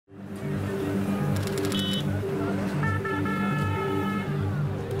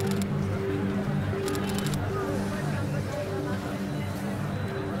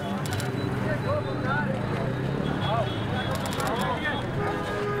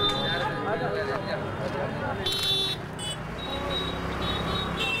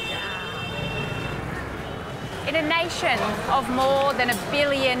In a nation of more than 1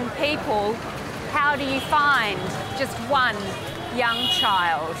 billion people, how do you find just one young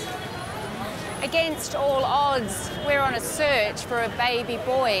child? Against all odds, we're on a search for a baby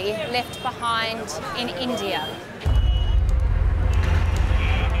boy left behind in India.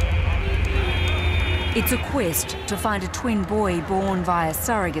 It's a quest to find a twin boy born via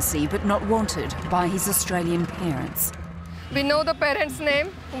surrogacy but not wanted by his Australian parents. We know the parents' name,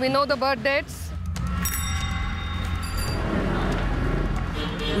 we know the birth dates.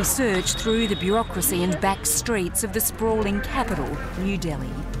 We search through the bureaucracy and back streets of the sprawling capital, New Delhi.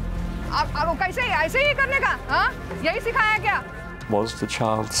 Was the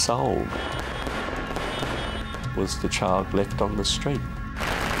child sold? Was the child left on the street?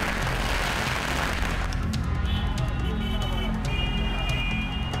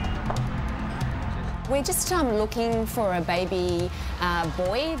 We're just looking for a baby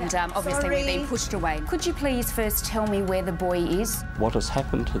boy. And obviously we've been pushed away. Could you please first tell me where the boy is? What has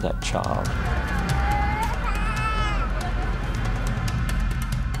happened to that child?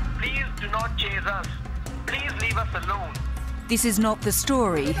 Please do not chase us. Please leave us alone. This is not the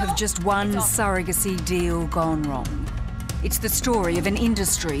story of just one surrogacy deal gone wrong. It's the story of an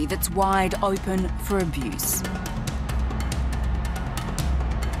industry that's wide open for abuse.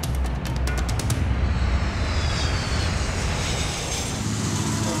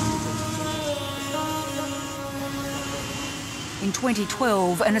 In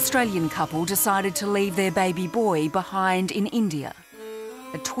 2012, an Australian couple decided to leave their baby boy behind in India.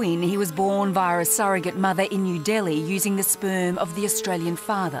 A twin, he was born via a surrogate mother in New Delhi using the sperm of the Australian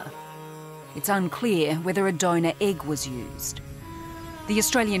father. It's unclear whether a donor egg was used. The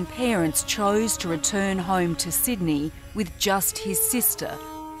Australian parents chose to return home to Sydney with just his sister,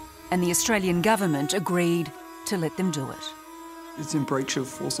 and the Australian government agreed to let them do it. It's in breach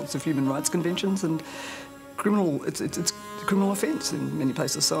of all sorts of human rights conventions and criminal, it's a criminal offence in many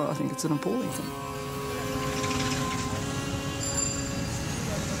places, so I think it's an appalling thing.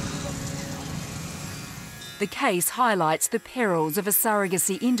 The case highlights the perils of a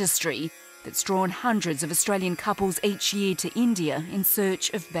surrogacy industry that's drawn hundreds of Australian couples each year to India in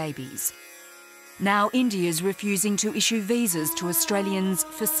search of babies. Now India's refusing to issue visas to Australians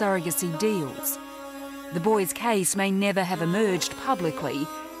for surrogacy deals. The boy's case may never have emerged publicly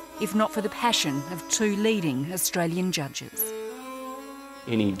if not for the passion of two leading Australian judges.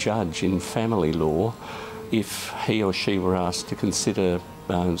 Any judge in family law, if he or she were asked to consider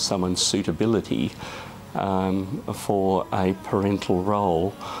someone's suitability for a parental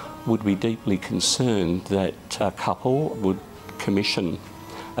role, would be deeply concerned that a couple would commission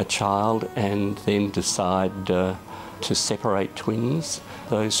a child and then decide to separate twins.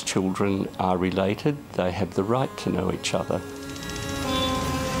 Those children are related, they have the right to know each other.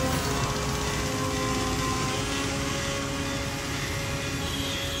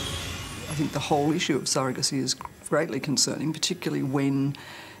 I think the whole issue of surrogacy is greatly concerning, particularly when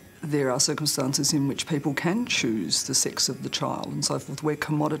there are circumstances in which people can choose the sex of the child and so forth. We're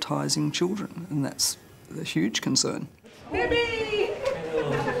commoditising children, and that's a huge concern.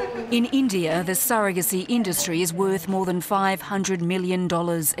 In India, the surrogacy industry is worth more than $500 million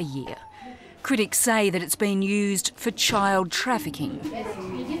a year. Critics say that it's been used for child trafficking.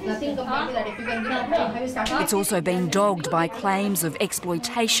 It's also been dogged by claims of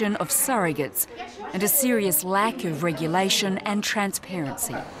exploitation of surrogates and a serious lack of regulation and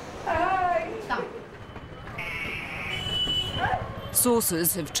transparency.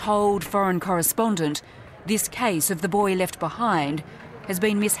 Sources have told Foreign Correspondent this case of the boy left behind has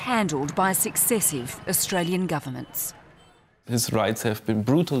been mishandled by successive Australian governments. His rights have been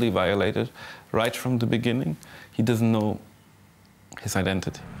brutally violated right from the beginning. He doesn't know his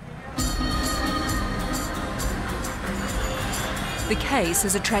identity. The case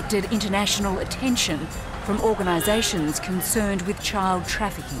has attracted international attention from organisations concerned with child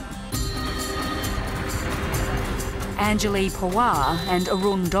trafficking. Anjali Pawar and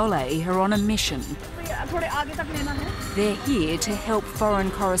Arun Dohle are on a mission. They're here to help Foreign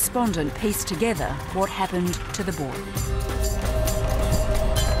Correspondent piece together what happened to the boy.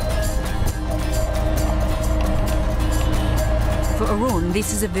 For Arun,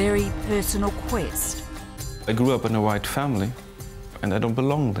 this is a very personal quest. I grew up in a white family, and I don't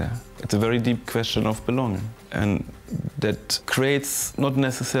belong there. It's a very deep question of belonging, and that creates not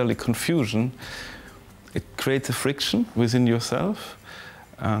necessarily confusion, it creates a friction within yourself,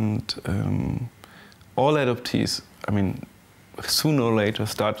 and all adoptees, I mean, sooner or later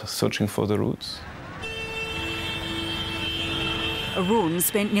start searching for the roots. Arun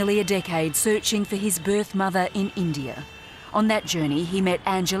spent nearly a decade searching for his birth mother in India. On that journey, he met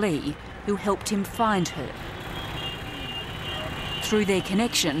Anjali, who helped him find her. through their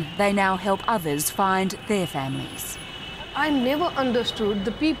connection, they now help others find their families. I never understood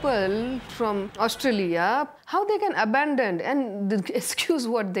the people from Australia, how they can abandon, and the excuse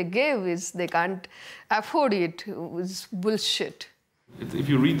what they gave is they can't afford it. It was bullshit. If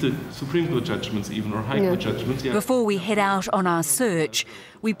you read the Supreme Court judgments even, or High Court judgments... Before we head out on our search,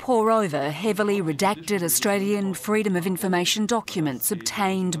 we pore over heavily redacted Australian Freedom of Information documents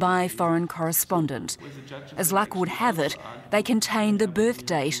obtained by Foreign Correspondent. As luck would have it, they contain the birth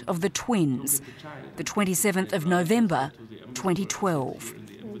date of the twins, the 27th of November, 2012.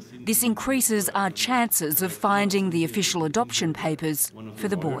 This increases our chances of finding the official adoption papers for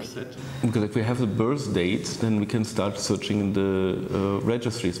the boy. Because if we have the birth date, then we can start searching in the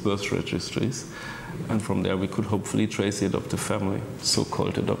registries, birth registries, and from there we could hopefully trace the adoptive family,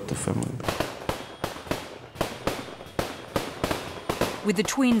 so-called adoptive family. With the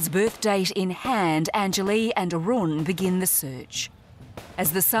twins' birth date in hand, Anjali and Arun begin the search.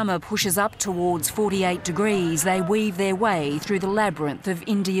 As the summer pushes up towards 48 degrees, they weave their way through the labyrinth of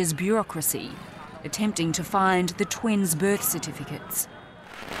India's bureaucracy, attempting to find the twins' birth certificates.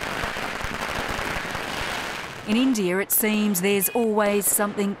 In India, it seems there's always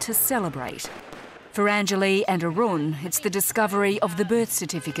something to celebrate. For Anjali and Arun, it's the discovery of the birth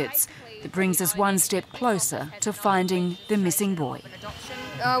certificates that brings us one step closer to finding the missing boy.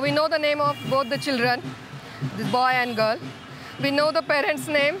 We know the name of both the children, the boy and girl. We know the parents'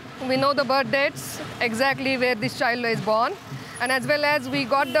 name, we know the birth dates, exactly where this child is born, and as well as we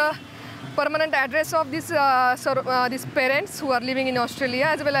got the permanent address of these parents who are living in Australia,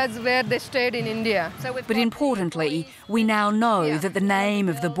 as well as where they stayed in India. But importantly, we now know that the name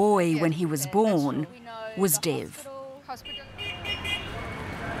of the boy when he was born was Dev.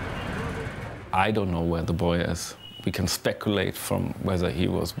 I don't know where the boy is. We can speculate from whether he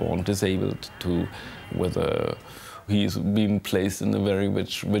was born disabled to whether he's been placed in a very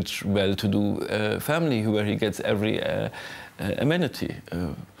rich well-to-do family where he gets every amenity.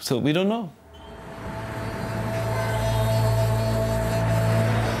 So we don't know.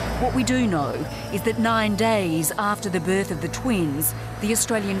 What we do know is that 9 days after the birth of the twins, the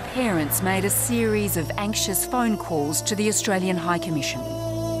Australian parents made a series of anxious phone calls to the Australian High Commission.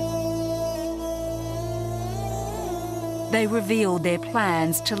 They revealed their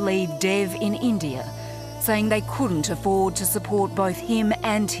plans to leave Dev in India, saying they couldn't afford to support both him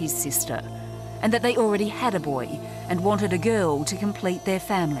and his sister, and that they already had a boy and wanted a girl to complete their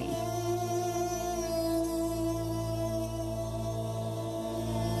family.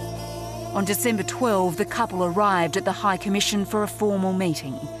 On December 12, the couple arrived at the High Commission for a formal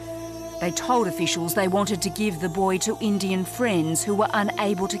meeting. They told officials they wanted to give the boy to Indian friends who were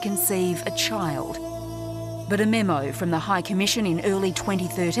unable to conceive a child. But a memo from the High Commission in early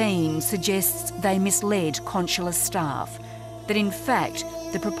 2013 suggests they misled consular staff, that in fact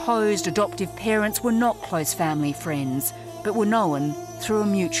the proposed adoptive parents were not close family friends, but were known through a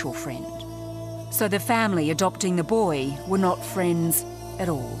mutual friend. So the family adopting the boy were not friends at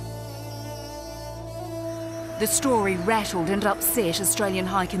all. The story rattled and upset Australian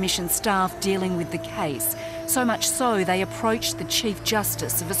High Commission staff dealing with the case, so much so they approached the Chief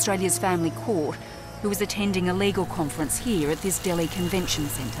Justice of Australia's Family Court, who was attending a legal conference here at this Delhi Convention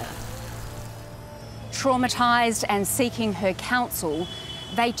Centre. Traumatised and seeking her counsel,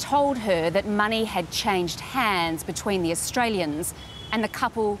 they told her that money had changed hands between the Australians and the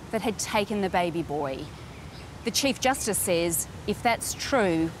couple that had taken the baby boy. The Chief Justice says if that's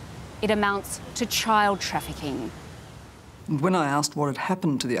true, it amounts to child trafficking. When I asked what had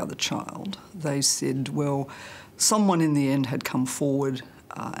happened to the other child, they said, well, someone in the end had come forward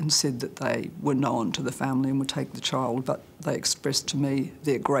and said that they were known to the family and would take the child, but they expressed to me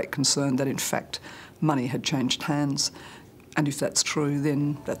their great concern that in fact money had changed hands, and if that's true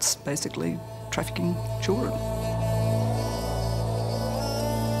then that's basically trafficking children.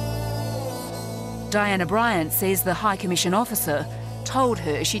 Diana Bryant says the High Commission officer told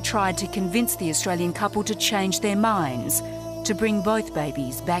her she tried to convince the Australian couple to change their minds, to bring both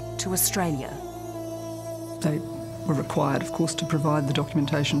babies back to Australia. They were required, of course, to provide the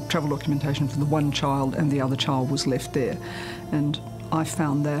documentation, travel documentation for the one child, and the other child was left there. And I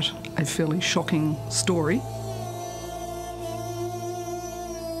found that a fairly shocking story.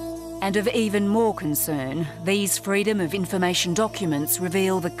 And of even more concern, these Freedom of Information documents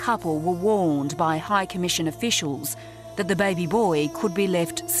reveal the couple were warned by High Commission officials that the baby boy could be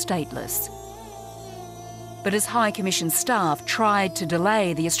left stateless. But as High Commission staff tried to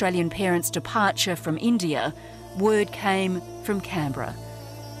delay the Australian parents' departure from India, word came from Canberra,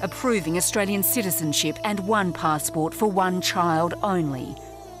 approving Australian citizenship and one passport for one child only,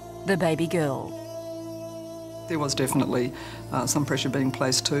 the baby girl. There was definitely some pressure being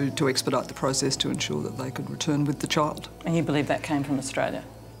placed to expedite the process to ensure that they could return with the child. And you believe that came from Australia?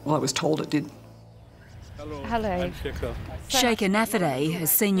 Well, I was told it did. Hello. Sheikha Nafadeh, a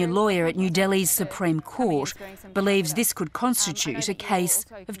senior lawyer at New Delhi's Supreme Court, believes this could constitute a case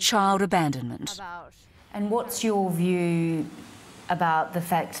of child abandonment. And what's your view about the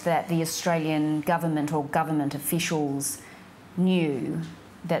fact that the Australian government or government officials knew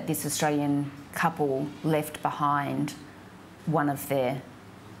that this Australian couple left behind one of their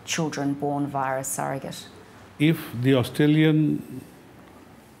children born via a surrogate? If the Australian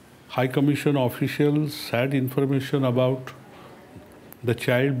High Commission officials had information about the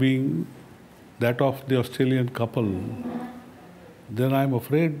child being that of the Australian couple, then I'm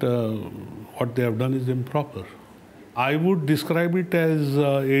afraid what they have done is improper. I would describe it as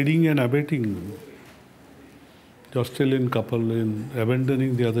aiding and abetting the Australian couple in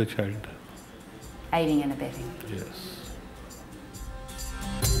abandoning the other child. Aiding and abetting? Yes.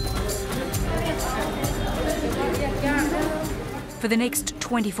 For the next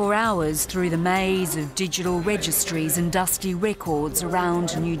 24 hours, through the maze of digital registries and dusty records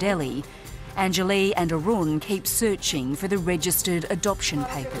around New Delhi, Anjali and Arun keep searching for the registered adoption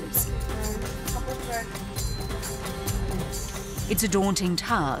papers. It's a daunting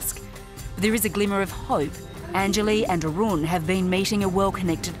task, but there is a glimmer of hope. Anjali and Arun have been meeting a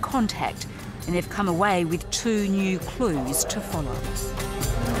well-connected contact, and they've come away with 2 new clues to follow.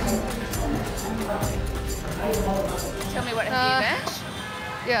 Tell me what have you learned?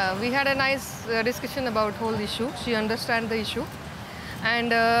 Yeah, we had a nice discussion about whole issue. She understands the issue.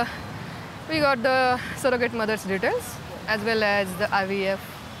 And we got the surrogate mother's details as well as the IVF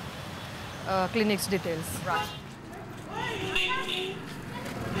clinic's details. Right.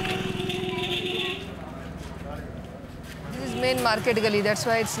 This is main market gully, that's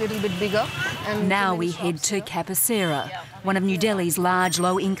why it's a little bit bigger. And now we head to Kapasera, one of New Delhi's large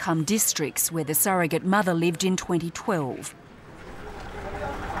low-income districts where the surrogate mother lived in 2012.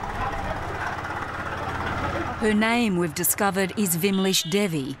 Her name, we've discovered, is Vimlish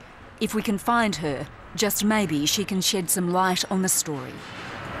Devi. If we can find her, just maybe she can shed some light on the story.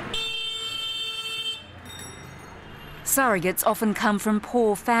 Surrogates often come from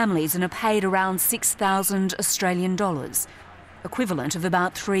poor families and are paid around 6,000 Australian dollars, equivalent of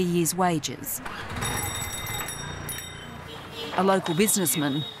about 3 years' wages. A local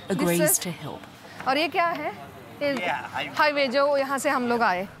businessman agrees to help. और ये क्या है? Highway जो यहाँ से हम लोग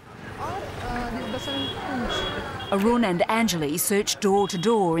आए. Arun and Anjali search door to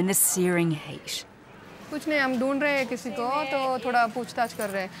door in the searing heat. कुछ नहीं, हम ढूंढ रहे हैं किसी को, तो थोड़ा पूछताछ कर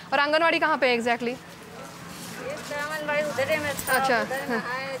रहे हैं. और आंगनवाड़ी कहाँ पे है exactly? अच्छा.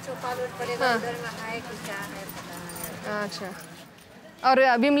 अच्छा.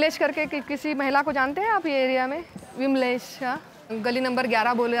 और विमलेश करके किसी महिला को जानते हैं आप ये एरिया में? विमलेश, गली नंबर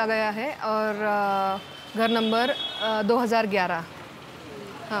 11 बोला गया है और घर नंबर 2011.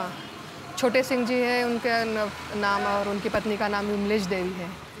 हाँ, छोटे सिंह जी है उनका नाम और उनकी पत्नी का नाम विमलेश देवी है.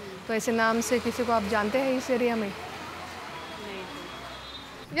 तो ऐसे नाम से किसी को आप जानते हैं इस एरिया में?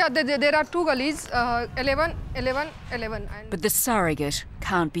 Yeah, there are 2 gullies, 11, 11, 11. But the surrogate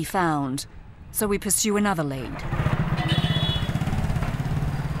can't be found, so we pursue another lead.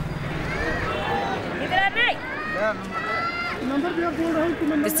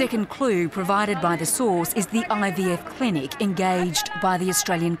 The second clue provided by the source is the IVF clinic engaged by the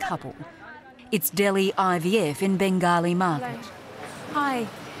Australian couple. It's Delhi IVF in Bengali Market. Hi.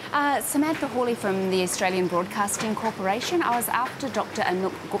 Samantha Hawley from the Australian Broadcasting Corporation. I was after Dr.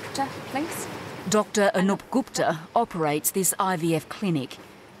 Anup Gupta, please. Dr. Anup Gupta operates this IVF clinic.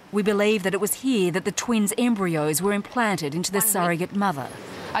 We believe that it was here that the twins' embryos were implanted into the surrogate mother.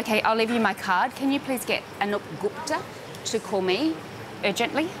 OK, I'll leave you my card. Can you please get Anup Gupta to call me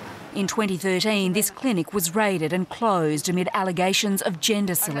urgently? In 2013, this clinic was raided and closed amid allegations of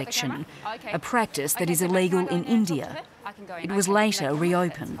gender selection, a practice that is illegal in India. It was later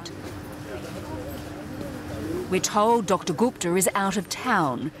reopened. We're told Dr. Gupta is out of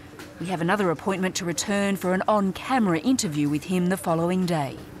town. We have another appointment to return for an on-camera interview with him the following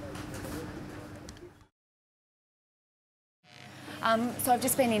day. So I've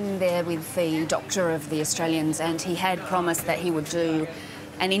just been in there with the doctor of the Australians, and he had promised that he would do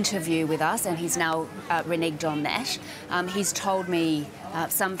an interview with us, and he's now reneged on that. He's told me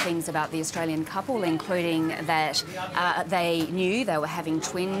some things about the Australian couple, including that they knew they were having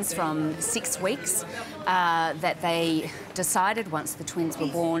twins from 6 weeks, that they decided once the twins were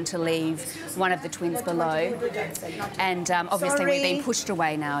born to leave one of the twins below, and obviously we've been pushed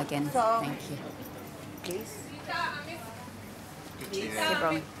away now again. Thank you. Please.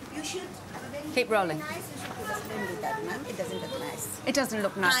 You should. Keep rolling. Nice, you should put a don't do that, ma'am. It doesn't look nice. It doesn't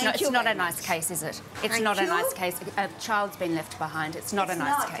look nice. Thank No, it's you not a very nice much. case, is it? It's Thank not a you. nice case. A child's been left behind. It's not a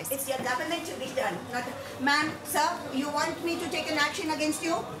nice case. It's your government to be done. Ma'am, sir, you want me to take an action against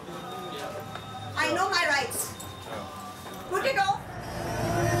you? I know my rights. Put it off.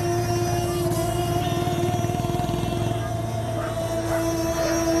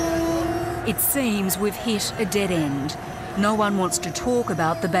 It seems we've hit a dead end. No one wants to talk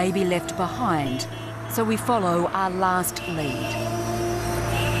about the baby left behind, so we follow our last lead.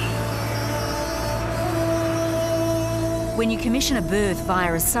 When you commission a birth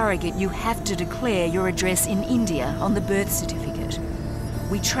via a surrogate, you have to declare your address in India on the birth certificate.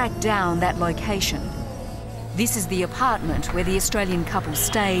 We track down that location. This is the apartment where the Australian couple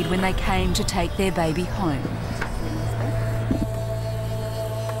stayed when they came to take their baby home.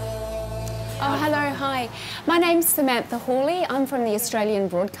 Oh, hello, hi. My name's Samantha Hawley. I'm from the Australian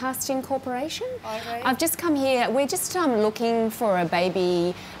Broadcasting Corporation. Alright. I've just come here. We're just looking for a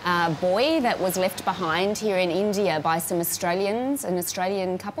baby boy that was left behind here in India by some Australians, an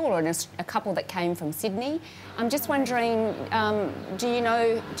Australian couple or a couple that came from Sydney. I'm just wondering, do you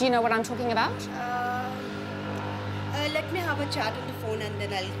know what I'm talking about? Let me have a chat on the phone and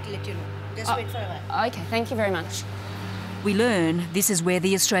then I'll let you know. Just wait for a while. Okay, thank you very much. We learn this is where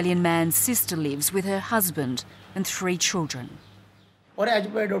the Australian man's sister lives with her husband and 3 children.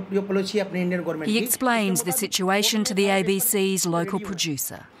 He explains the situation to the ABC's local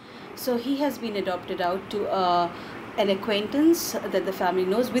producer. So he has been adopted out to an acquaintance that the family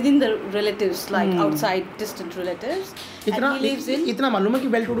knows within the relatives, like outside distant relatives. And he lives in...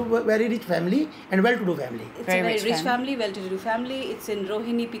 well-to-do, very rich family and well-to-do family. It's a very rich family, well-to-do family. It's in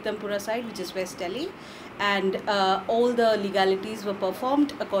Rohini, Pitampura side, which is West Delhi. And all the legalities were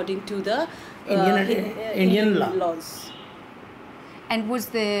performed according to the Indian laws. And was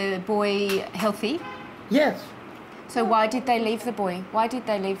the boy healthy? Yes. So why did they leave the boy? Why did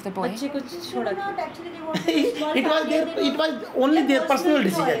they leave the boy? It was only their personal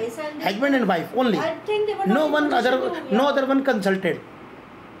decision. Husband and wife only. No other one consulted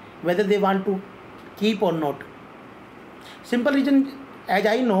whether they want to keep or not. Simple reason, as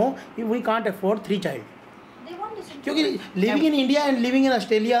I know, we can't afford 3 children. Because living in India and living in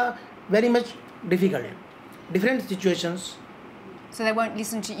Australia very much difficult. Different situations. So they won't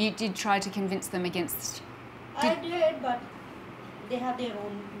listen to you. Did try to convince them against. I did, but they have their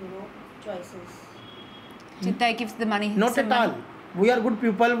own, choices. Did they give the money? Not at all. We are good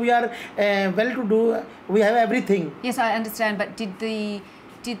people. We are well-to-do. We have everything. Yes, I understand. But did the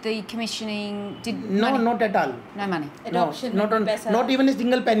commissioning? No, not at all. No money. Adoption. No, not even a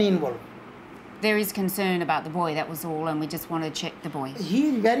single penny involved. There is concern about the boy. That was all, and we just want to check the boy. He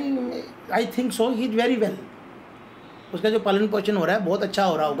is very. I think so. He is very well. उसका जो पालन पोषण हो रहा है बहुत अच्छा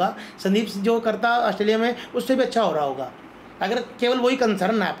हो रहा होगा. संदीप जो करता ऑस्ट्रेलिया में उससे भी अच्छा हो रहा होगा. अगर केवल वही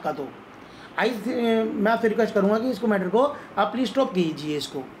कंसर्न है आपका तो मैं आपसे रिक्वेस्ट करूँगा कि इसको मैटर को आप प्लीज स्टॉप कीजिए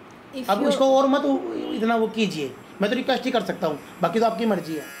इसको. अब उसको और मत इतना वो कीजिए. मैं तो रिक्वेस्ट ही कर सकता हूँ. बाकी तो आपकी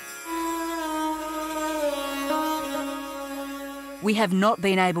मर्जी है. We have not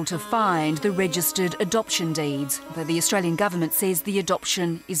been able to find the registered adoption deeds, though the Australian government says the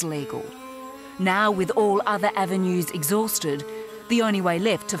adoption is legal. Now, with all other avenues exhausted, the only way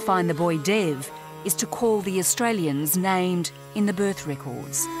left to find the boy Dev is to call the Australians named in the birth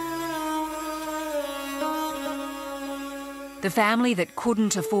records. The family that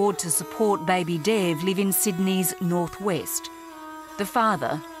couldn't afford to support baby Dev live in Sydney's northwest. The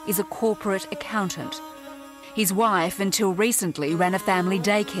father is a corporate accountant. His wife, until recently, ran a family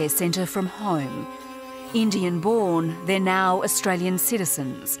daycare centre from home. Indian-born, they're now Australian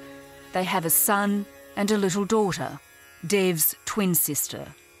citizens. They have a son and a little daughter, Dev's twin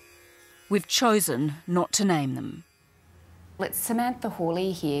sister. We've chosen not to name them. It's Samantha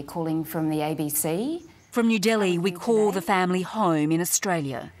Hawley here calling from the ABC. From New Delhi, we call the family home in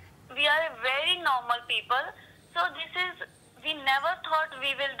Australia. We are a very normal people, so we never thought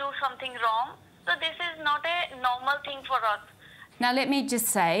we will do something wrong. So this is not a normal thing for us. Now, let me just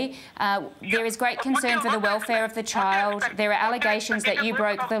say, there is great concern for the welfare of the child. There are allegations that you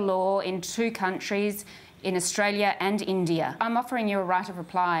broke the law in 2 countries, in Australia and India. I'm offering you a right of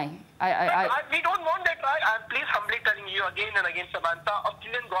reply. We don't want that right. I'm please humbly telling you again and again, Samantha,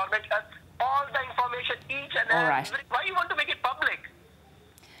 Australian government has all the information, each and every. Right. Why you want to make it public?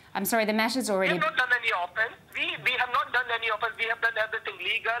 I'm sorry, the matter's already... We have not done any offence. We have not done any offence. We have done everything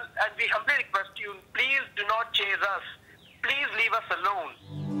legal, and we humbly request you, please do not chase us. Please leave us alone.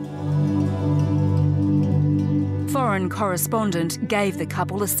 Foreign Correspondent gave the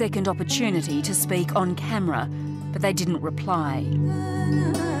couple a second opportunity to speak on camera, but they didn't reply.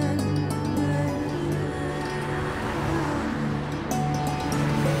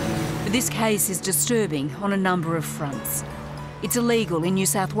 But this case is disturbing on a number of fronts. It's illegal in New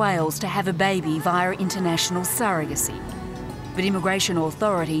South Wales to have a baby via international surrogacy. But immigration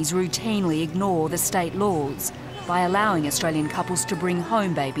authorities routinely ignore the state laws by allowing Australian couples to bring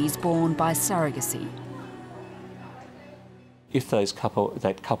home babies born by surrogacy. If that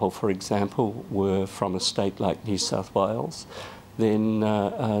couple, for example, were from a state like New South Wales, then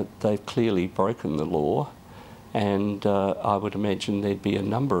they've clearly broken the law, and I would imagine there'd be a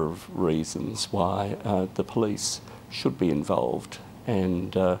number of reasons why the police should be involved,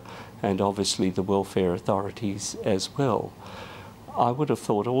 and obviously the welfare authorities as well. I would have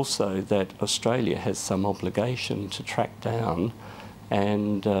thought also that Australia has some obligation to track down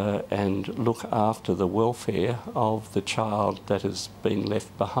and look after the welfare of the child that has been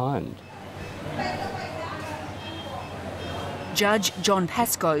left behind. Judge John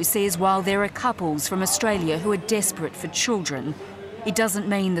Pascoe says while there are couples from Australia who are desperate for children, it doesn't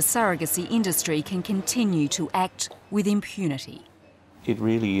mean the surrogacy industry can continue to act with impunity. It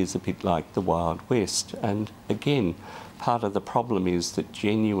really is a bit like the Wild West, and again, part of the problem is that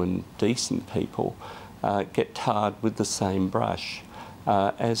genuine, decent people get tarred with the same brush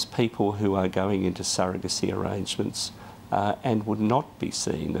as people who are going into surrogacy arrangements and would not be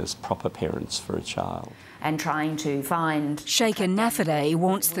seen as proper parents for a child. And trying to find... Sheikha Nafadeh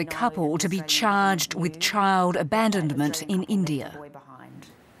wants the couple to be charged with child abandonment in India.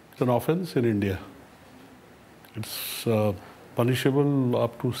 It's an offence in India. It's punishable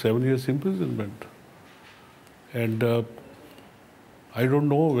up to 7 years imprisonment. And I don't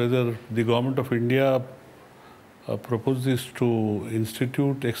know whether the government of India proposes to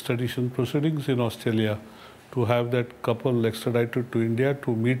institute extradition proceedings in Australia to have that couple extradited to India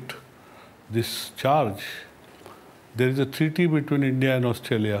to meet this charge. There is a treaty between India and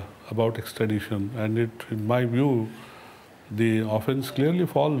Australia about extradition, and in my view, the offence clearly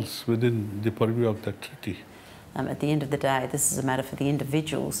falls within the purview of that treaty. At the end of the day, this is a matter for the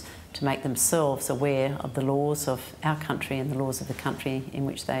individuals to make themselves aware of the laws of our country and the laws of the country in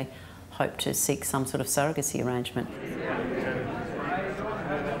which they hope to seek some sort of surrogacy arrangement.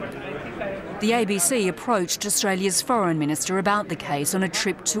 The ABC approached Australia's Foreign Minister about the case on a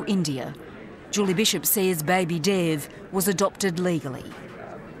trip to India. Julie Bishop says baby Dev was adopted legally.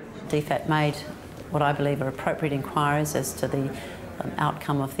 DFAT made what I believe are appropriate inquiries as to the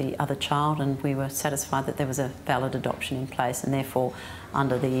outcome of the other child, and we were satisfied that there was a valid adoption in place and therefore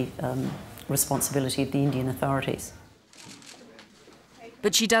under the responsibility of the Indian authorities.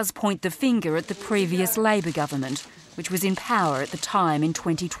 But she does point the finger at the previous Labor government, which was in power at the time in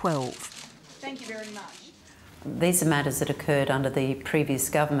 2012. Thank you very much. These are matters that occurred under the previous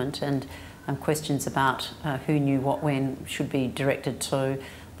government, and questions about who knew what when should be directed to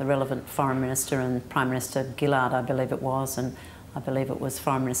the relevant Foreign Minister and Prime Minister Gillard, I believe it was, and I believe it was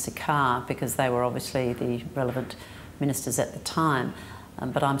Foreign Minister Carr, because they were obviously the relevant ministers at the time.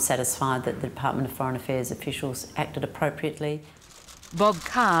 But I'm satisfied that the Department of Foreign Affairs officials acted appropriately. Bob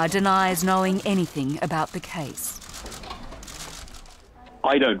Carr denies knowing anything about the case.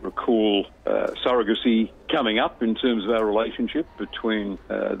 I don't recall surrogacy coming up in terms of our relationship between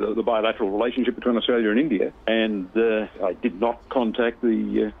the bilateral relationship between Australia and India, and I did not contact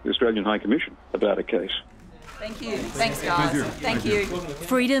the Australian High Commission about a case. Thank you. Thanks, guys. Thank you.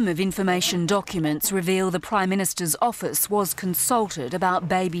 Freedom of Information documents reveal the Prime Minister's office was consulted about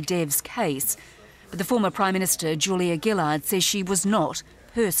baby Dev's case, but the former Prime Minister, Julia Gillard, says she was not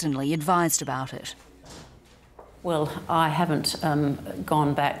personally advised about it. Well, I haven't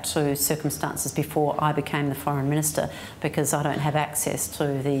gone back to circumstances before I became the Foreign Minister, because I don't have access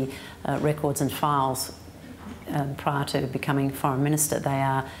to the records and files prior to becoming Foreign Minister. They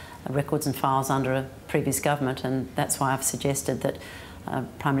are records and files under a previous government, and that's why I've suggested that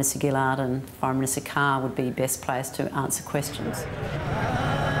Prime Minister Gillard and Foreign Minister Carr would be best placed to answer questions.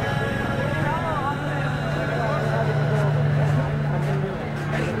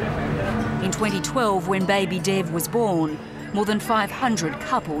 In 2012, when baby Dev was born, more than 500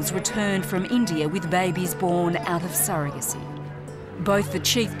 couples returned from India with babies born out of surrogacy. Both the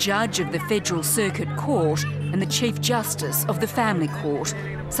Chief Judge of the Federal Circuit Court and the Chief Justice of the Family Court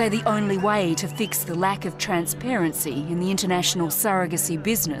say the only way to fix the lack of transparency in the international surrogacy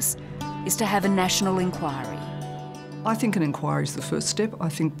business is to have a national inquiry. I think an inquiry is the first step. I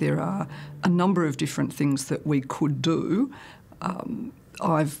think there are a number of different things that we could do.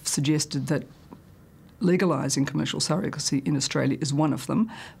 I've suggested that legalising commercial surrogacy in Australia is one of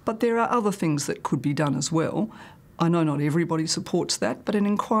them, but there are other things that could be done as well. I know not everybody supports that, but an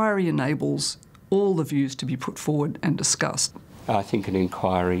inquiry enables all the views to be put forward and discussed. I think an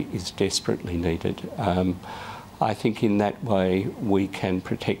inquiry is desperately needed. I think in that way we can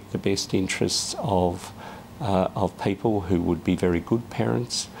protect the best interests of people who would be very good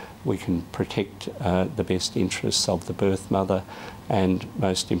parents. We can protect the best interests of the birth mother, and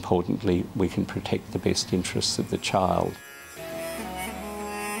most importantly, we can protect the best interests of the child.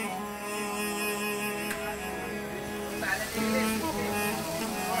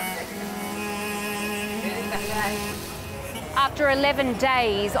 After 11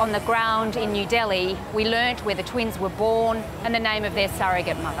 days on the ground in New Delhi, we learnt where the twins were born and the name of their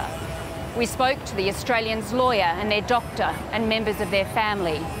surrogate mother. We spoke to the Australians' lawyer and their doctor and members of their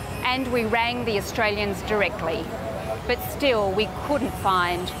family, and we rang the Australians directly. But still, we couldn't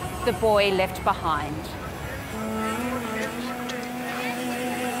find the boy left behind.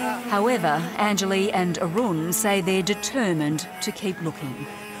 However, Anjali and Arun say they're determined to keep looking.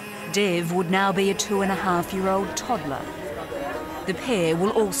 Dev would now be a 2.5-year-old toddler. The pair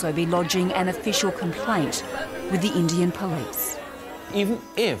will also be lodging an official complaint with the Indian police. Even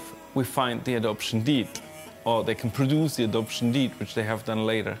if we find the adoption deed, or they can produce the adoption deed, which they have done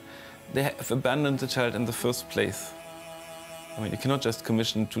later, they have abandoned the child in the first place. I mean, you cannot just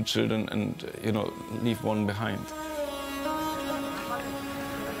commission 2 children and, you know, leave one behind.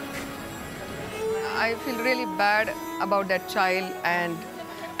 I feel really bad about that child and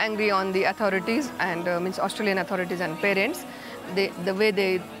angry on the authorities and means Australian authorities and parents, the way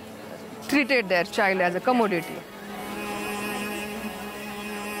they treated their child as a commodity.